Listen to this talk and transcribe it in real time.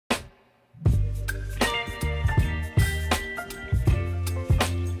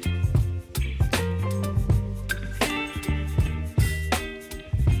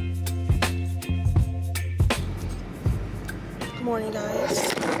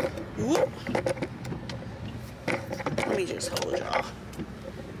out. Let me just hold y'all.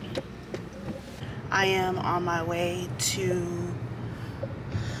 I am on my way to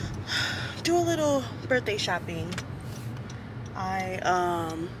do a little birthday shopping.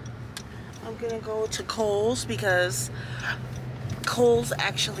 I'm gonna go to Kohl's because Kohl's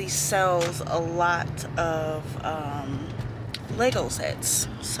actually sells a lot of Lego sets.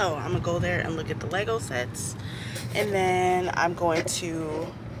 So I'm gonna go there and look at the Lego sets, and then I'm going to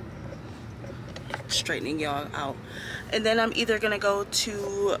straightening y'all out, and then I'm either gonna go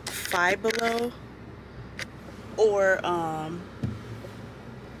to Five Below or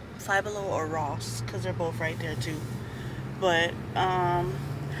Five Below or Ross, because they're both right there too. But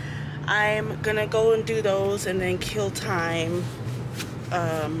I'm gonna go and do those and then kill time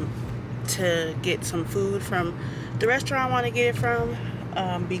to get some food from the restaurant I want to get it from,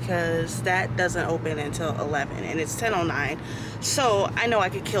 because that doesn't open until 11 and it's 10:09, so I know I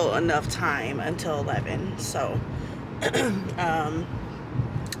could kill enough time until 11. So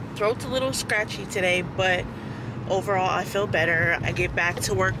throat's a little scratchy today, but overall I feel better. I get back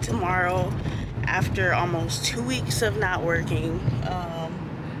to work tomorrow after almost 2 weeks of not working.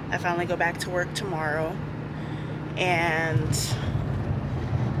 I finally go back to work tomorrow, and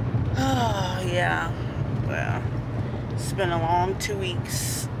oh yeah, well, it's been a long 2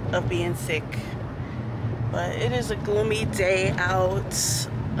 weeks of being sick, but it is a gloomy day out.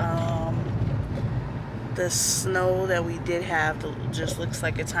 The snow that we did have just looks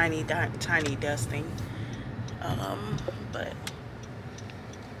like a tiny dusting. But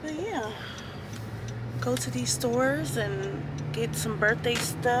yeah, go to these stores and get some birthday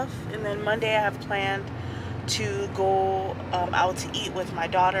stuff, and then Monday I have planned to go out to eat with my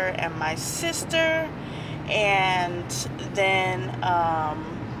daughter and my sister, and then I'm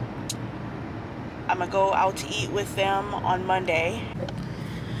gonna go out to eat with them on Monday,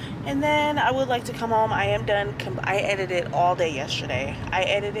 and then I would like to come home. I am done. I edited all day yesterday. I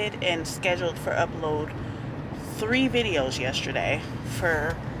edited and scheduled for upload 3 videos yesterday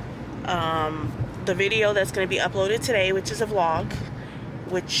for the video that's going to be uploaded today, which is a vlog,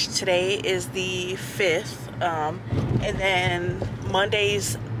 which today is the 5th, and then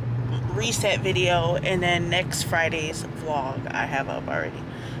Monday's reset video, and then next Friday's vlog I have up already.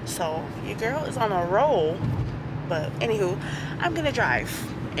 So your girl is on a roll. But anywho, I'm gonna drive,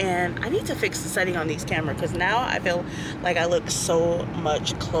 and I need to fix the setting on these cameras, because now I feel like I look so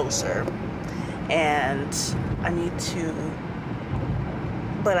much closer, and I need to,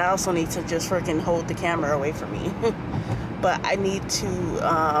 but I also need to just freaking hold the camera away from me. But I need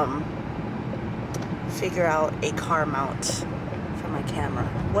to figure out a car mount for my camera,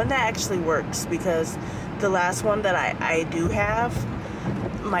 one that actually works, because the last one that I do have,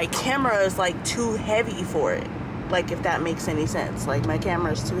 my camera is like too heavy for it. Like, if that makes any sense, like my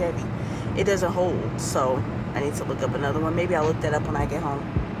camera is too heavy, it doesn't hold. So I need to look up another one. Maybe I'll look that up when I get home.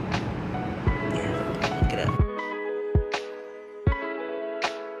 Yeah, look it up.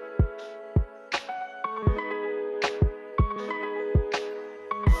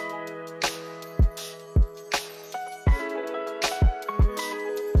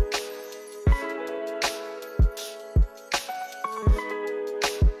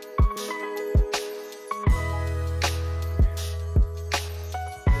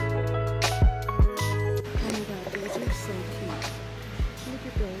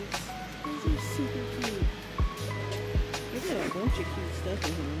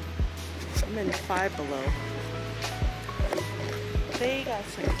 I'm in Five Below. They got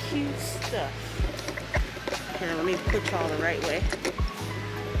some cute stuff. Here, let me put y'all the right way.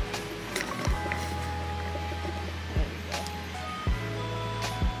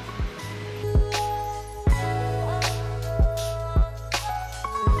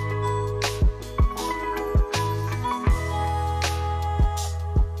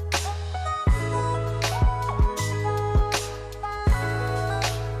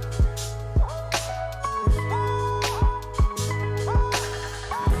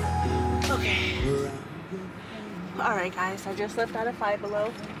 Alright guys, I just left out of Five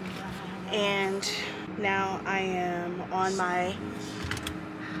Below, and now I am on my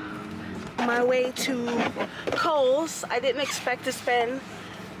way to Kohl's. I didn't expect to spend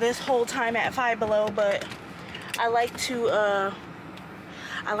this whole time at Five Below, but I like to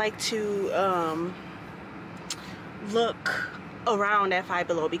look around at Five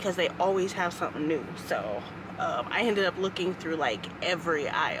Below because they always have something new. So I ended up looking through like every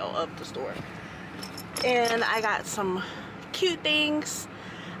aisle of the store, and I got some cute things.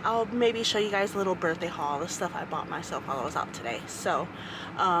 I'll maybe show you guys a little birthday haul, the stuff I bought myself while I was out today. So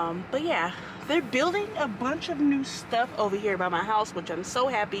but yeah, they're building a bunch of new stuff over here by my house, which I'm so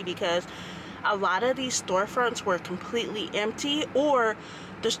happy, because a lot of these storefronts were completely empty, or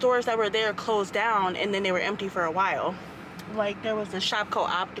the stores that were there closed down and then they were empty for a while. Like there was the Shopko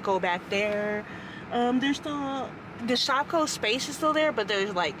Optical back there. There's still the Shopko space is still there, but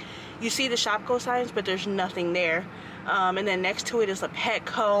there's like, you see the Shopko signs, but there's nothing there. And then next to it is a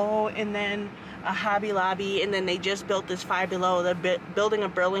Petco, and then a Hobby Lobby, and then they just built this Five Below. They're building a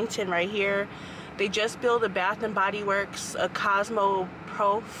Burlington right here. They just built a Bath and Body Works, a Cosmo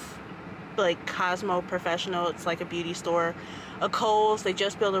Prof, like Cosmo Professional. It's like a beauty store. A Kohl's. They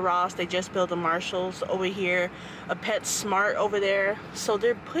just built a Ross. They just built a Marshalls over here. A PetSmart over there. So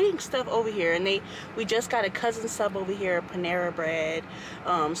they're putting stuff over here, and we just got a Cousin Sub over here, Panera Bread.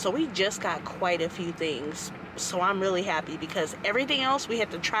 So we just got quite a few things. So I'm really happy, because everything else we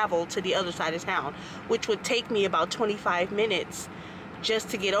had to travel to the other side of town, which would take me about 25 minutes just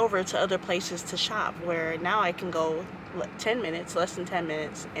to get over to other places to shop, where now I can go 10 minutes, less than 10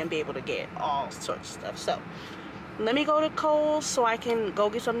 minutes, and be able to get all sorts of stuff. So let me go to Kohl's so I can go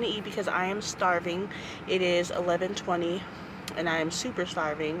get something to eat, because I am starving. It is 11:20 and I am super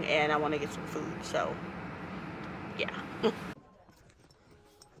starving, and I want to get some food. So yeah.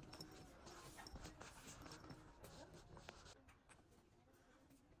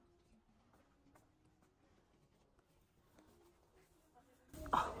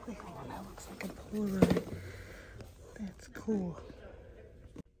 Oh, wait, hold on. That looks like a Polaroid. That's cool.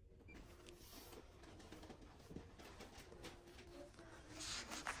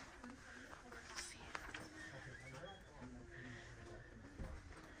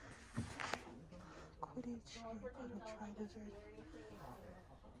 Quidditch, try dessert.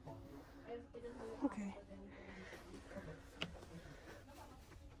 Okay.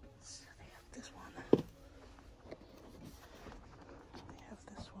 So they have this one. They have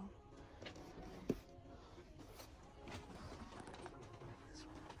this one. This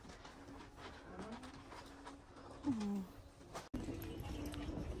one.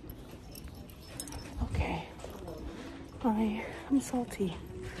 Okay. I'm salty,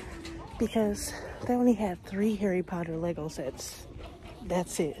 because they only had 3 Harry Potter Lego sets.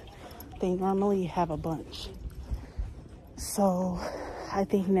 That's it. They normally have a bunch. So I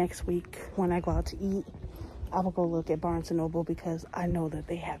think next week when I go out to eat, I will go look at Barnes & Noble, because I know that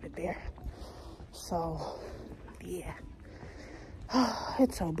they have it there. So yeah.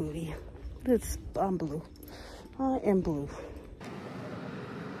 It's so booty. I'm blue. I am blue.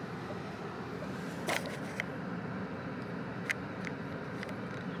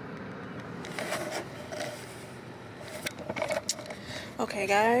 Okay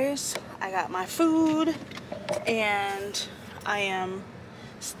guys, I got my food, and I am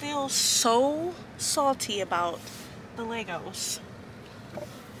still so salty about the Legos,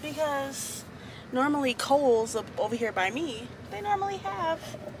 because normally Kohl's over here by me, they normally have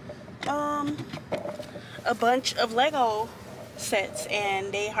a bunch of Lego sets,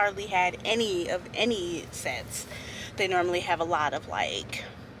 and they hardly had any sets. They normally have a lot of like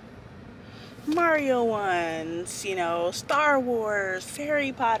Mario ones, you know, Star Wars,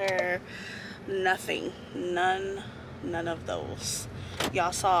 Harry Potter. Nothing. None of those.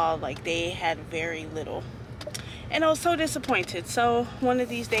 Y'all saw, like, they had very little, and I was so disappointed. So one of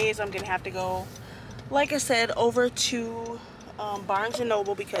these days I'm gonna have to go, like I said, over to Barnes &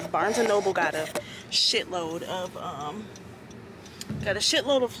 Noble, because Barnes & Noble got a shitload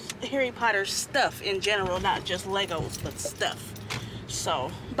of Harry Potter stuff in general, not just Legos, but stuff.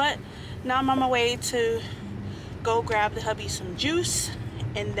 So, but now I'm on my way to go grab the hubby some juice,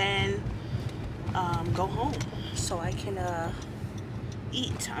 and then go home so I can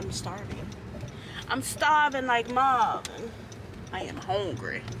eat. I'm starving. I'm starving like mom. I am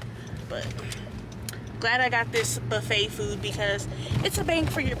hungry, but glad I got this buffet food, because it's a bang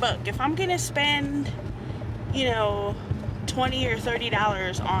for your buck. If I'm gonna spend, you know, $20 or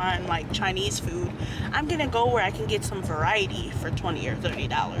 $30 on like Chinese food, I'm gonna go where I can get some variety for $20 or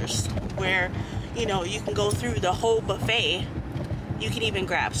 $30, where, you know, you can go through the whole buffet. You can even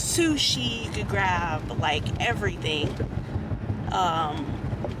grab sushi, you could grab like everything,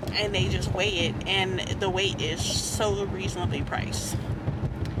 and they just weigh it, and the weight is so reasonably priced.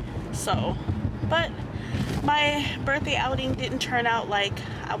 So, but my birthday outing didn't turn out like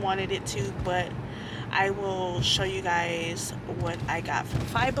I wanted it to, but I will show you guys what I got from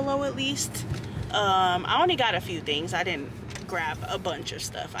Five Below at least. I only got a few things. I didn't grab a bunch of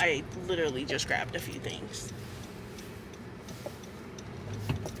stuff. I literally just grabbed a few things.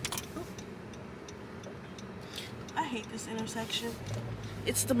 I hate this intersection.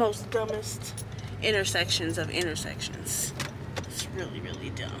 It's the most dumbest intersections of intersections. It's really, really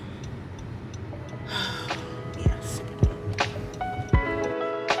dumb. Yeah, super dumb.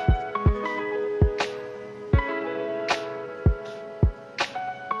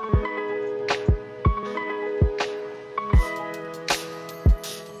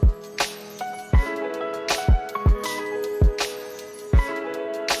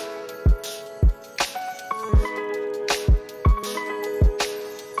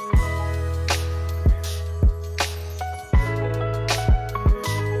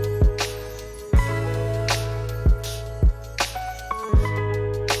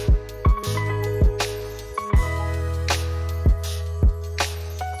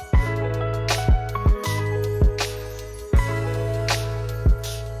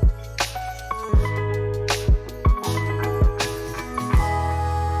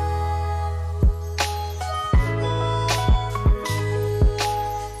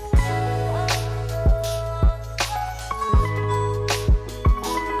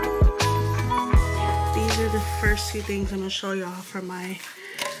 First two things I'm gonna show y'all from my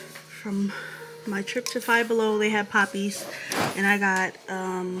trip to Five Below. They had poppies, and I got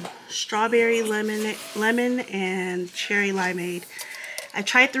strawberry lemon and cherry limeade. I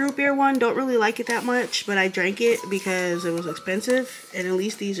tried the root beer one, don't really like it that much, but I drank it because it was expensive, and at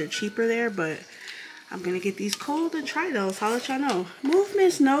least these are cheaper there. But I'm gonna get these cold and try those. I'll let y'all know. Move,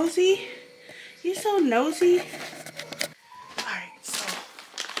 Miss Nosy. You so nosy. Alright, so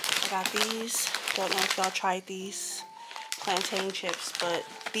I got these. Don't know if y'all tried these plantain chips, but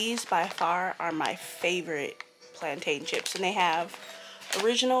these by far are my favorite plantain chips. And they have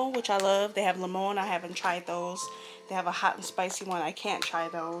original, which I love. They have limon. I haven't tried those. They have a hot and spicy one. I can't try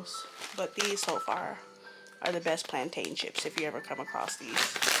those. But these so far are the best plantain chips if you ever come across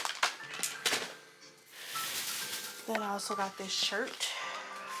these. Then I also got this shirt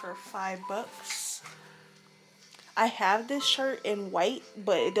for $5. I have this shirt in white,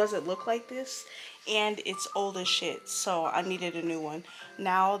 but it doesn't look like this, and it's old as shit, so I needed a new one.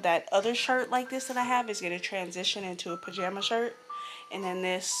 Now that other shirt like this that I have is going to transition into a pajama shirt, and then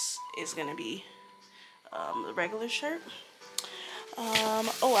this is going to be the regular shirt.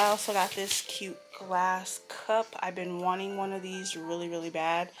 Oh, I also got this cute glass cup. I've been wanting one of these really, really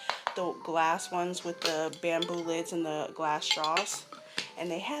bad. The glass ones with the bamboo lids and the glass straws. And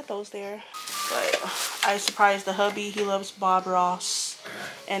they had those there. But I surprised the hubby. He loves Bob Ross.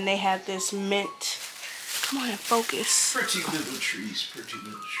 And they had this mint. Come on and focus. Pretty little trees, pretty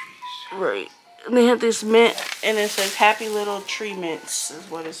little trees. Right. And they had this mint, and it says Happy Little Tree Mints is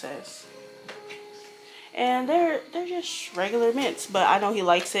what it says. And they're just regular mints, but I know he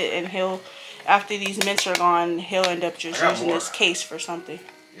likes it, and he'll, after these mints are gone, he'll end up just using this case for something.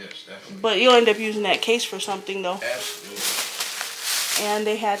 Yes, definitely. But you'll end up using that case for something though. Absolutely. And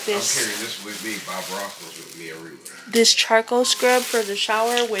they had this. I'm carrying this with me. Bob Ross goes with me everywhere. This charcoal scrub for the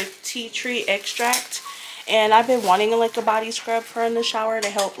shower with tea tree extract. And I've been wanting like a body scrub for in the shower to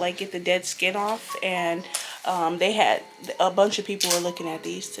help like get the dead skin off. And they had a bunch of people were looking at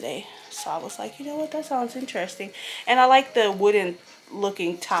these today. So I was like, you know what, that sounds interesting. And I like the wooden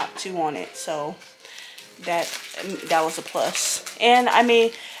looking top too on it. So that was a plus. And I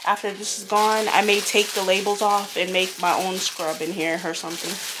may, after this is gone, I may take the labels off and make my own scrub in here or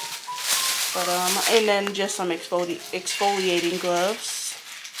something. But and then just some exfoliating gloves.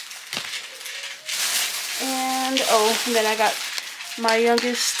 And and then I got my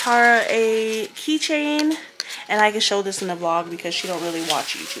youngest Tara a keychain. And I can show this in the vlog because she don't really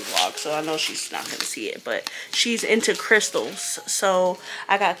watch YouTube vlogs, so I know she's not going to see it. But she's into crystals. So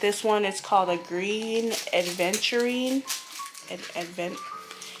I got this one. It's called a Green Adventurine.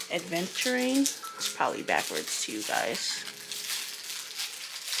 Adventurine. It's probably backwards to you guys.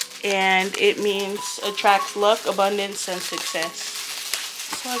 And it means attracts luck, abundance, and success.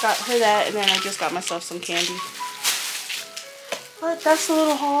 So I got her that, and then I just got myself some candy. But that's a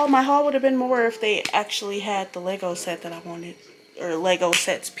little haul. My haul would have been more if they actually had the Lego set that I wanted. Or Lego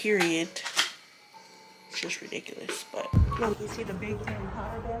sets, period. It's just ridiculous. But you see the big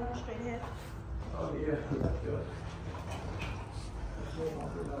power banner straight ahead? Oh, yeah.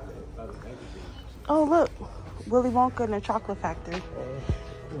 That's good. Oh, look. Willy Wonka and the Chocolate Factory.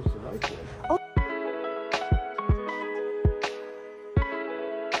 Oh.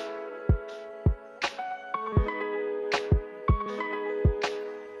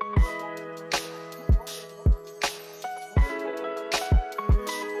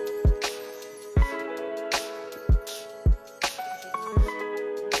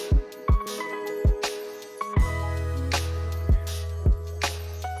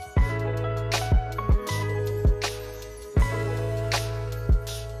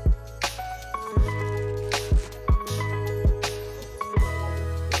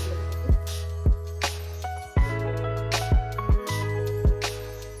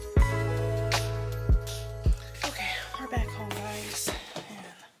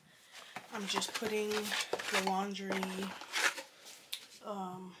 just putting the laundry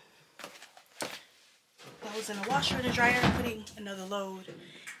that was in the washer and the dryer and putting another load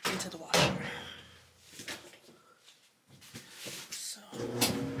into the washer. So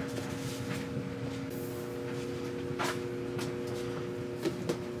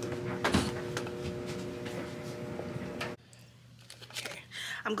okay.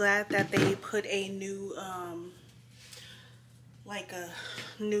 I'm glad that they put a new like a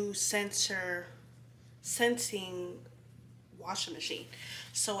new sensing washing machine.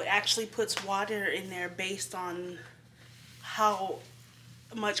 So it actually puts water in there based on how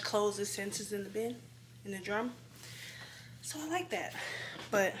much clothes it senses in the bin, in the drum. So I like that.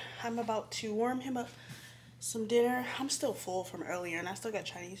 But I'm about to warm him up some dinner. I'm still full from earlier and I still got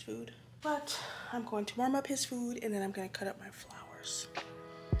Chinese food. But I'm going to warm up his food and then I'm going to cut up my flowers.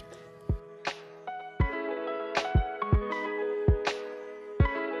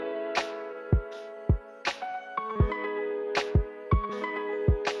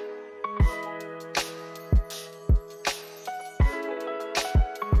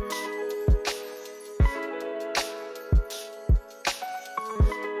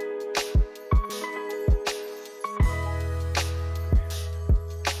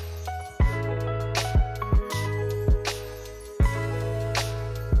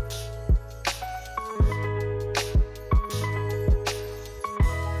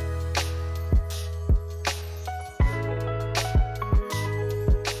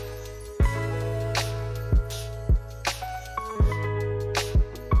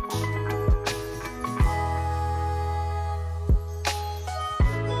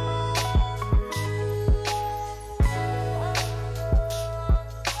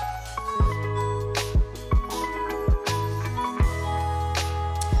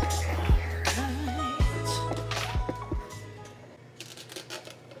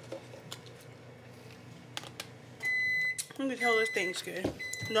 Let me tell this thing's good.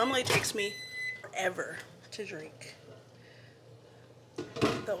 Normally it takes me forever to drink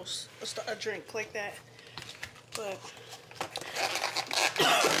a drink like that, but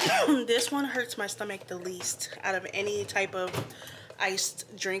this one hurts my stomach the least out of any type of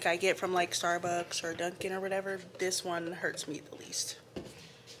iced drink I get from like Starbucks or Dunkin' or whatever. This one hurts me the least,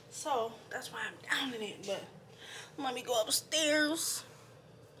 so that's why I'm down in it. But let me go upstairs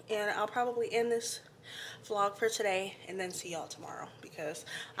and I'll probably end this vlog for today and then see y'all tomorrow, because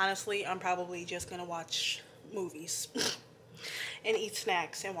honestly I'm probably just gonna watch movies and eat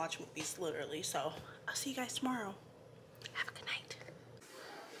snacks and watch movies, literally. So I'll see you guys tomorrow. Have a good night.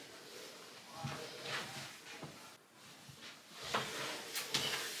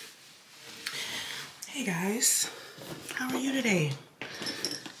 Hey guys, how are you today?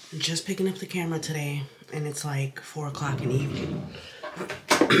 I'm just picking up the camera today and it's like 4 o'clock in the evening.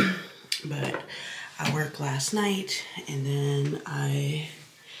 But I worked last night and then I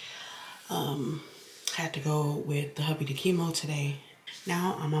had to go with the hubby to chemo today.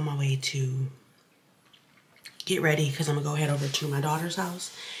 Now I'm on my way to get ready because I'm gonna go head over to my daughter's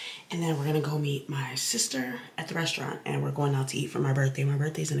house and then we're gonna go meet my sister at the restaurant and we're going out to eat for my birthday. My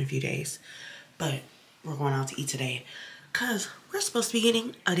birthday's in a few days, but we're going out to eat today because we're supposed to be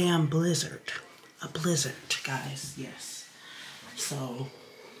getting a damn blizzard. A blizzard, guys, yes. So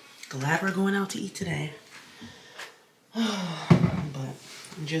glad we're going out to eat today. But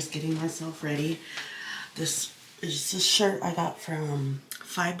I'm just getting myself ready. This is this shirt I got from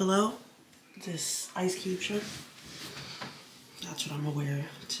Five Below. This Ice Cube shirt. That's what I'm gonna wear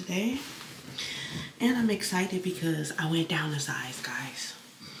today. And I'm excited because I went down a size, guys.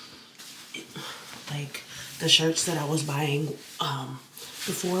 Like the shirts that I was buying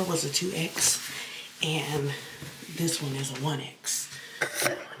before was a 2X and this one is a 1X.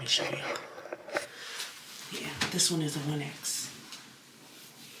 Let me show you. Yeah, this one is a 1X.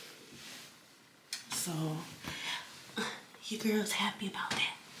 So, you girls happy about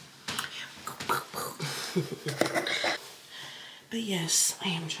that? But yes, I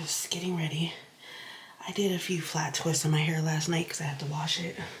am just getting ready. I did a few flat twists on my hair last night because I had to wash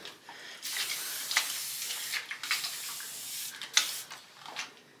it.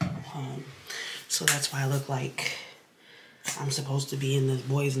 So that's why I look like I'm supposed to be in the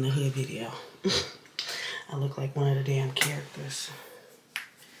Boys in the Hood video. I look like one of the damn characters.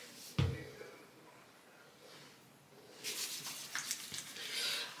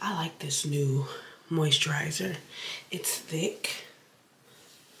 I like this new moisturizer. It's thick.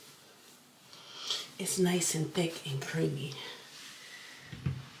 It's nice and thick and creamy.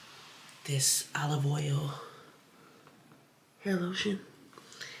 This olive oil hair lotion.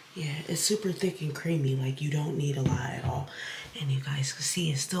 Yeah, it's super thick and creamy. Like, you don't need a lot at all. And you guys can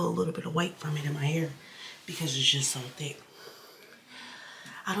see it's still a little bit of white from it in my hair because it's just so thick.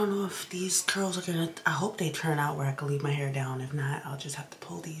 I don't know if these curls are gonna, I hope they turn out where I can leave my hair down. If not, I'll just have to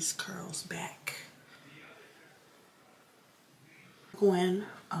pull these curls back. Going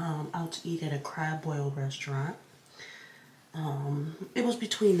out to eat at a crab boil restaurant. It was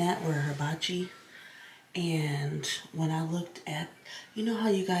between that or hibachi. And when I looked at, you know how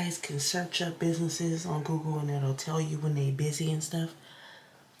you guys can search up businesses on Google and it'll tell you when they busy and stuff?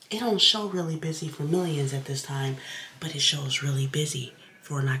 It don't show really busy for Millions at this time, but it shows really busy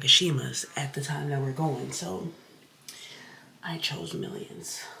for Nakashima's at the time that we're going. So I chose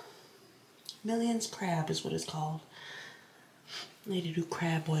Millions. Millions Crab is what it's called. They do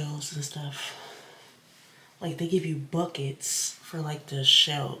crab boils and stuff. Like they give you buckets for like the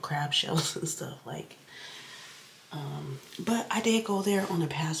crab shells and stuff. Like, but I did go there on a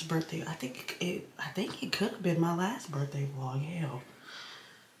past birthday. I think it could have been my last birthday vlog. Hell,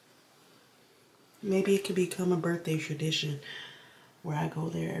 maybe it could become a birthday tradition where I go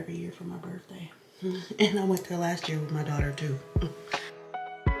there every year for my birthday. And I went there last year with my daughter too.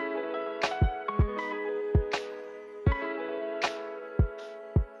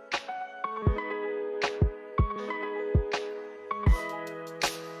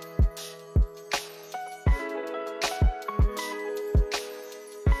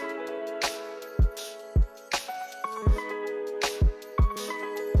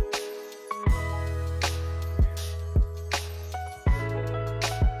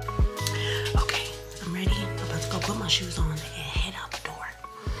 Put my shoes on and head out the door.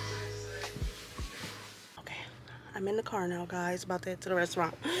 Okay, I'm in the car now, guys. About to head to the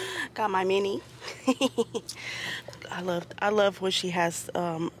restaurant. Got my mini. I love when she has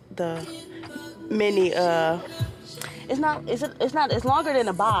the mini. It's longer than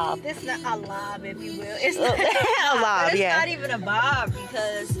a bob. It's not a lob, if you will. It's not a lob. It's not even a bob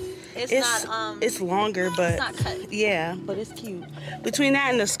because it's longer, but it's not cut. Yeah, but it's cute. Between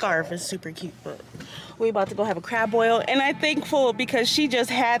that and the scarf, it's super cute. But we about to go have a crab boil, and I'm thankful because she just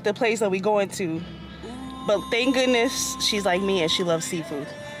had the place that we going to. But thank goodness she's like me and she loves seafood.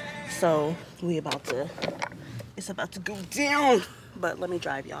 So it's about to go down. But let me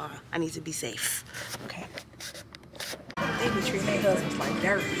drive, y'all. I need to be safe. Okay. They be treating their husbands like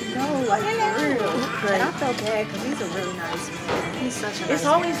dirt. No, like for real. And I felt bad because he's a really nice man. He's such a nice It's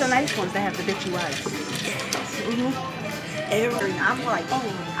always the nice ones that have the bitchy wives. I'm like,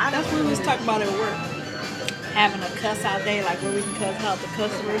 That's what we was talking about at work. Having a cuss out day, like where we can cuss out the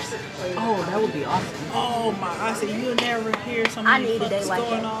customers. Oh, that would be awesome. Oh my! I said you'll never hear I somebody need a day like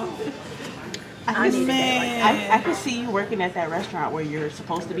going that. on. I could see you working at that restaurant where you're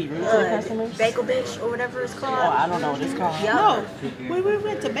supposed to be rude to the customers. Bagel Bitch or whatever it's called. Oh, I don't know what it's called. Yeah. No, when we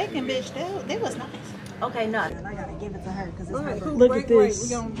went to Bacon Bitch, they was nice. Okay, no. I gotta give it to her because it's her birthday. Look at this. We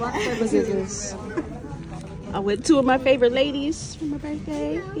gonna rock paper Look at scissors. this. I went two of my favorite ladies for my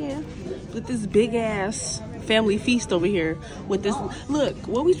birthday. Yeah. With this big ass family feast over here. With this, look,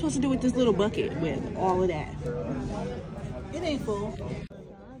 what are we supposed to do with this little bucket with all of that? It ain't full.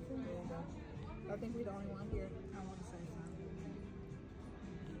 I think we the only one here. I want to say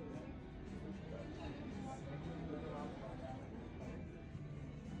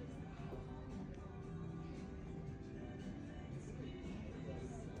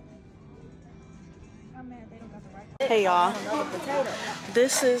Hey y'all,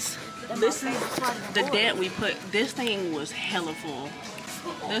 this is the dent we put. This thing was hella full.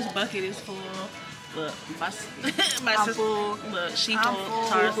 This bucket is full. Look, my sister, full. look, she I'm full. full.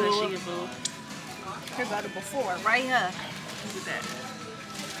 Tara said she is full. Heard about it before, right here. Look at that.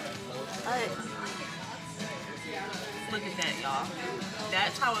 Look at that, y'all.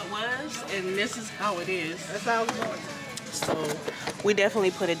 That's how it was, and this is how it is. that's how it's going. So we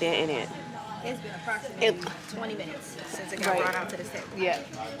definitely put a dent in it. It's been approximately 20 minutes since it got brought out to the set. Yeah.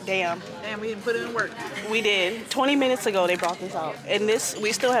 Damn. Damn, we didn't put it in work. We did. 20 minutes ago they brought this out. And this,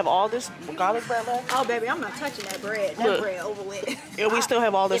 we still have all this garlic bread left. Oh, baby, I'm not touching that bread. That Look. bread over with. And we still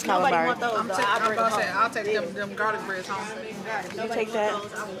have all this If nobody calamari. want those, I'm though, saying, I'll bring them home. I'll take them garlic breads home. You take that?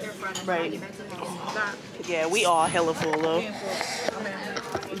 Right. Nah, Yeah, we all hella full though. being full. I mean,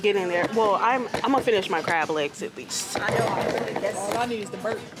 Get in there. Well, I'm gonna finish my crab legs at least. I know, I'm really, that's all I need is the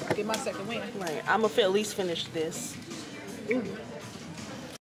burp. Get my second win. Right. I'm gonna at least finish this. a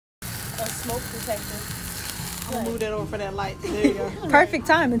smoke detector. I'm gonna move that over for that light. There you go. Perfect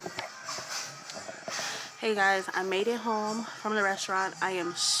timing. Hey guys, I made it home from the restaurant. I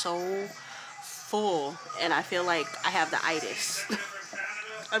am so full and I feel like I have the itis.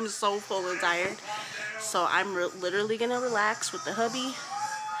 I'm so full and tired. So I'm literally gonna relax with the hubby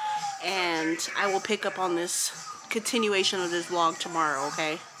and I will pick up on this continuation of this vlog tomorrow,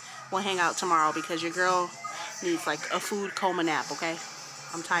 okay? We'll hang out tomorrow because your girl needs like a food coma nap, okay?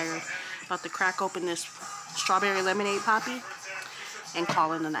 I'm tired. About to crack open this strawberry lemonade poppy and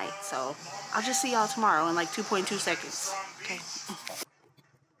call in the night. So I'll just see y'all tomorrow in like 2.2 seconds, okay?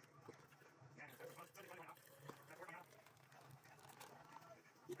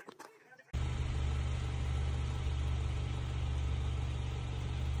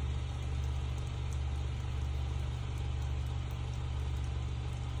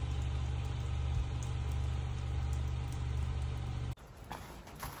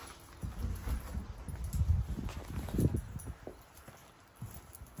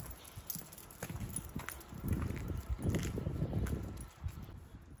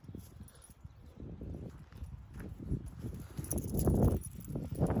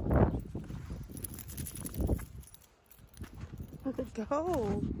 Let's go.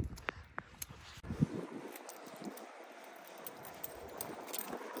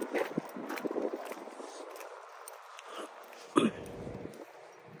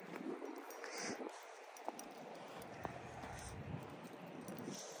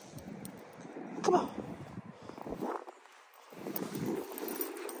 Come on.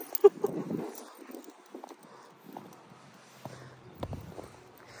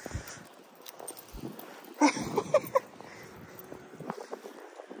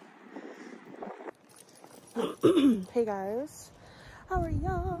 Hey guys, how are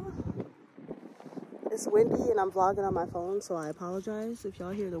y'all? It's windy and I'm vlogging on my phone, so I apologize if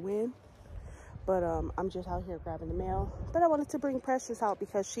y'all hear the wind. But I'm just out here grabbing the mail. But I wanted to bring Precious out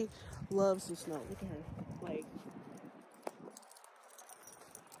because she loves the snow. Look at her. Like,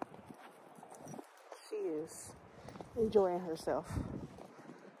 she is enjoying herself.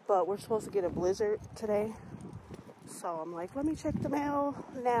 But we're supposed to get a blizzard today. So I'm like, let me check the mail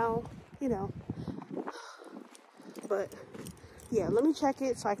now, you know. But yeah, let me check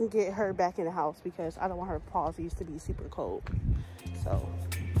it so I can get her back in the house because I don't want her paws to be super cold. So,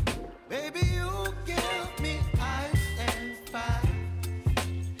 baby,